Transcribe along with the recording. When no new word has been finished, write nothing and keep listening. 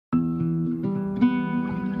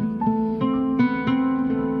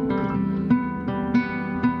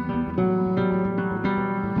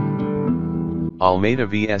Almeida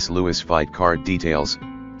vs Lewis fight card details,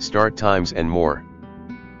 start times and more.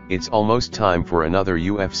 It's almost time for another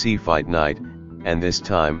UFC Fight Night, and this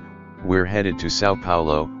time, we're headed to Sao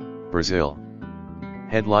Paulo, Brazil.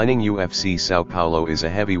 Headlining UFC Sao Paulo is a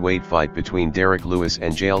heavyweight fight between Derrick Lewis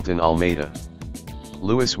and Jailton Almeida.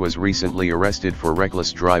 Lewis was recently arrested for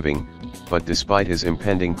reckless driving, but despite his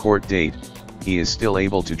impending court date, he is still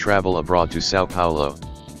able to travel abroad to Sao Paulo.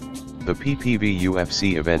 The PPV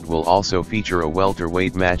UFC event will also feature a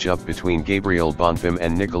welterweight matchup between Gabriel Bonfim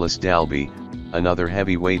and Nicolas Dalby, another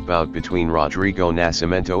heavyweight bout between Rodrigo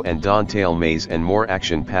Nascimento and Almeida, and more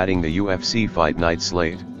action padding the UFC Fight Night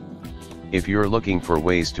slate. If you're looking for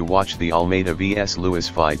ways to watch the Almeida vs Lewis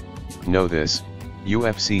fight, know this: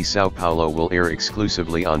 UFC Sao Paulo will air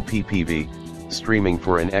exclusively on PPV, streaming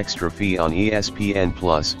for an extra fee on ESPN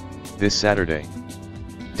Plus, this Saturday.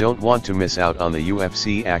 Don't want to miss out on the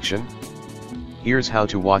UFC action? Here's how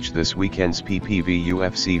to watch this weekend's PPV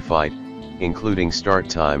UFC fight, including start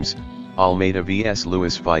times, Almeida vs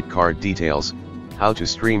Lewis fight card details, how to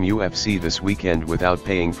stream UFC this weekend without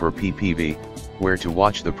paying for PPV, where to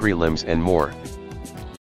watch the prelims and more.